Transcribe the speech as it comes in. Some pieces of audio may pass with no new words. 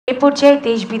এ পর্যায়ে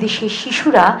দেশ বিদেশের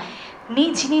শিশুরা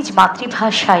নিজ নিজ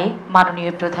মাতৃভাষায়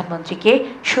মাননীয় প্রধানমন্ত্রীকে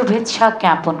শুভেচ্ছা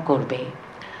জ্ঞাপন করবে।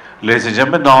 Ladies and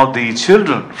gentlemen, now the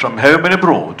children from home and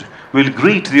abroad will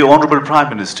greet the Honourable Prime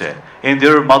Minister in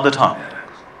their mother tongue.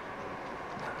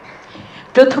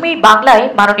 প্রথমেই বাংলায়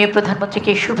মাননীয়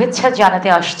প্রধানমন্ত্রীকে শুভেচ্ছা জানাতে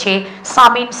আসছে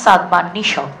Samin Sadman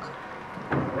নিশক।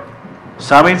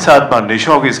 Samin Sadman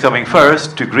Nishok is coming first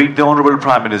to greet the Honourable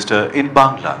Prime Minister in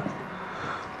Bangla.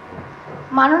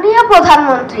 মাননীয়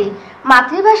প্রধানমন্ত্রী,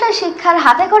 মাতৃভাষা শিক্ষার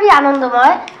হাতে করি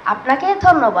আনন্দময়, আপনাকে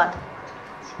ধন্যবাদ।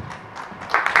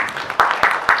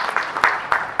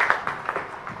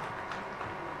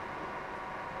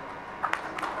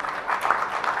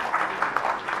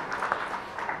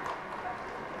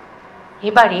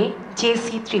 এবারে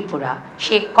জেসি ত্রিপুরা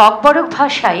সে ককবরক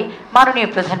ভাষায় মাননীয়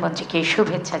প্রধানমন্ত্রীকে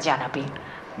শুভেচ্ছা জানাবে।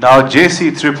 Now JC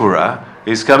Tripura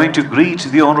is coming to greet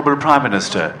the Honourable Prime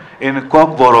Minister in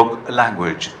Kokborok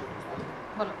language.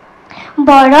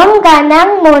 বরং গানাং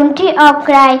মন্ত্রী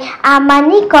অগ্রাই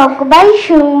আমানি ককবাই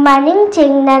সুংমানিং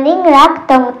চেংনানিং রাগ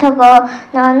তংথগ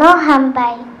নন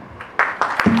হামবাই।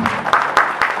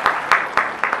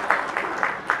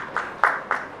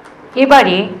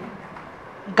 এবারে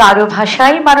গারো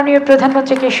ভাষায় মাননীয়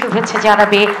প্রধানমন্ত্রীকে শুভেচ্ছা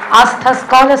জানাবে আস্থা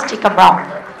স্কলাস্টিকাম রং।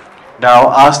 Now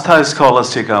Astha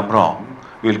Scholastica Amrong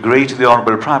will greet the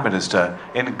Honourable Prime Minister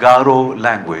in Garo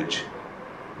language.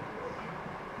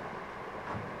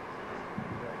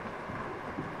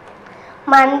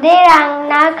 Mande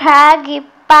rangna kha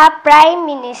gipa Prime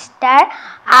Minister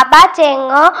aba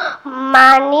chengo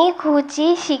mani khuchi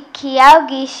sikhiao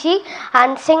gishi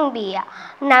hansing bia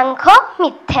nangkho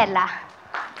mithela.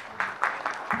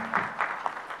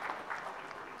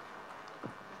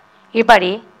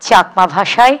 এবারে চাকমা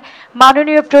ভাষায়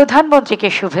মাননীয় প্রধানমন্ত্রীকে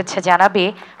শুভেচ্ছা জানাবে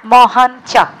মহান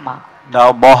Chakma. Now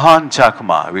Mohan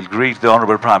Chakma will greet the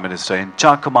Honourable Prime Minister in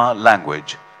Chakma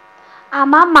language.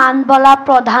 আমা মানবলা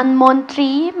প্রধানমন্ত্রী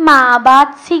মা বাদ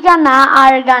সিগানা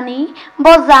আরগানি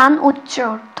বজান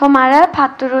উচ্চর তোমারা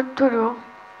ফাতুরুতুরু।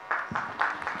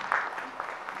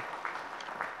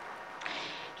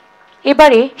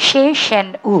 এবারে সে সেন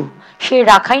উ সে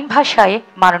রাখাইন ভাষায়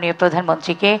মাননীয়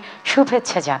প্রধানমন্ত্রীকে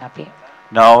শুভেচ্ছা জানাবে।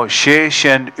 Now She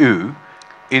Shen U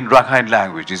in Rakhine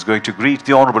language is going to greet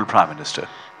the Honourable Prime Minister.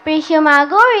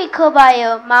 Peshamago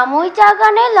Rikobayo, Mamui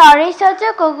Tagane Lori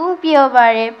Sacha Kogung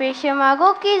Piobare, Peshamago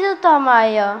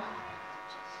Kizutamayo.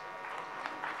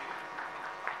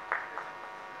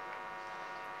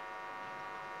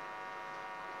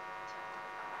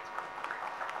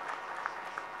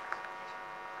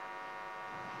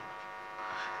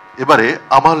 এবারে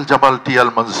আমাল জামাল টিয়াল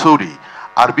মনসুরি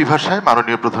আরবি ভাষায়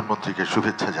মাননীয় প্রধানমন্ত্রীকে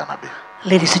শুভেচ্ছা জানাবে।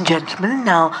 Ladies and gentlemen,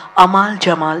 now Amal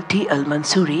Jamal T. Al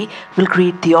Mansouri will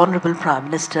greet the Honourable Prime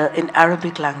Minister in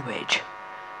Arabic language.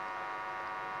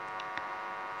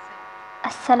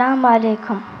 Assalamu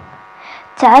alaikum.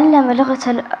 تعلم لغة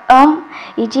الأم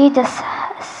يجيد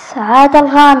السعادة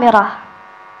الغامرة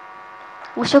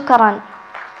وشكرا.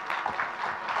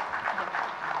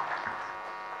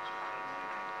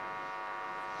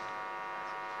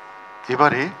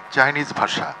 এবারে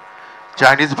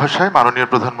Chinese ভাষায় মাননীয়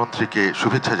প্রধানমন্ত্রীকে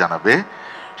শুভেচ্ছা জানাবে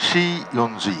she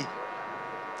ইউনজি।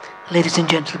 Ladies and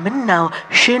gentlemen, now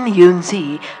Shin Yunzi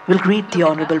will greet the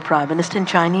Honourable Prime Minister in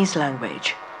Chinese language.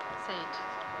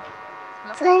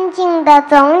 尊敬的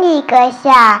总理阁下，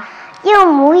用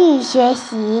母语学习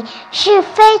是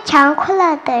非常快乐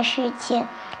的事情，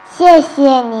谢谢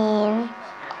您。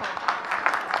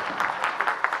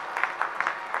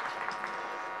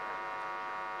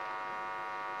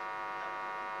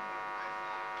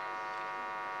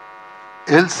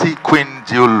LC queen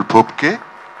জিউল পোপকে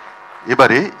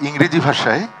এবারে ইংরেজি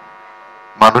ভাষায়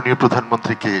মাননীয়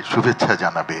প্রধানমন্ত্রীকে শুভেচ্ছা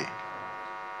জানাবে।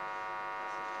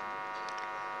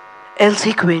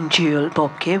 Elsie Queen Jewel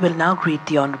Bobke will now greet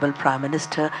the Honourable Prime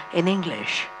Minister in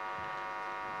English.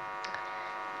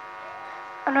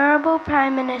 Honorable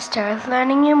Prime Minister,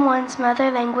 learning in one's mother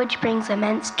language brings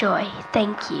immense joy.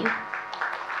 Thank you.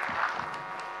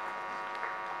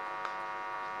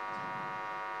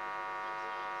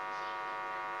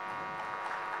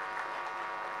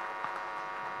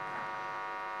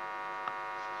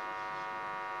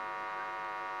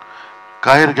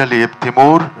 Kayer গালিয়েব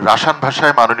Timur Russian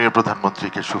ভাষায় মাননীয়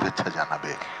প্রধানমন্ত্রীকে শুভেচ্ছা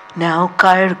জানাবে। Now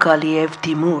Kair Galiev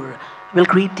Timur will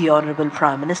greet the Honourable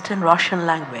Prime Minister in Russian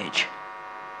language.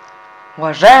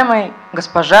 Уважаемый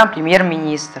госпожа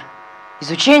премьер-министр,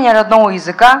 изучение родного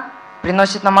языка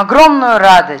приносит нам огромную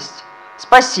радость.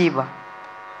 Спасибо.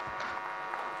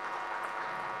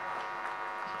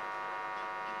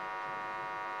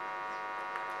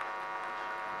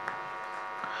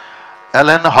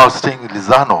 Allen হর্স্টিং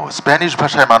লিজানো Spanish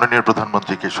ভাষায় মাননীয়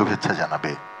প্রধানমন্ত্রীকে শুভেচ্ছা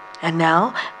জানাবে। And now,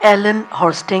 Ellen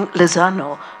Horsting Lizano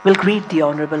will greet the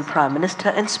Honorable Prime Minister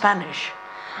in Spanish.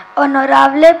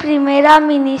 Honorable Primera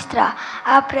Ministra,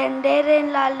 aprender en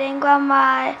la lengua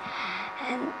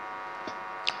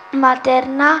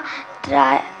materna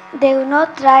de uno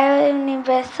trae un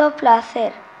inmenso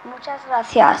placer. Muchas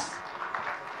gracias.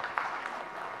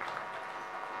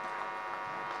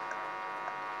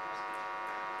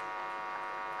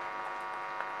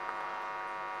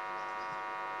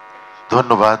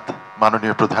 ধন্যবাদ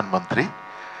মাননীয় প্রধানমন্ত্রী।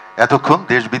 এতক্ষণ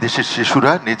দেশ বিদেশের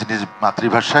শিশুরা নিজ নিজ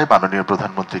মাতৃভাষায় মাননীয়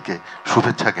প্রধানমন্ত্রীকে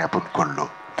শুভেচ্ছা জ্ঞাপন করলো।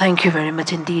 Thank you very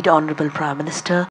much indeed, Honorable Prime Minister.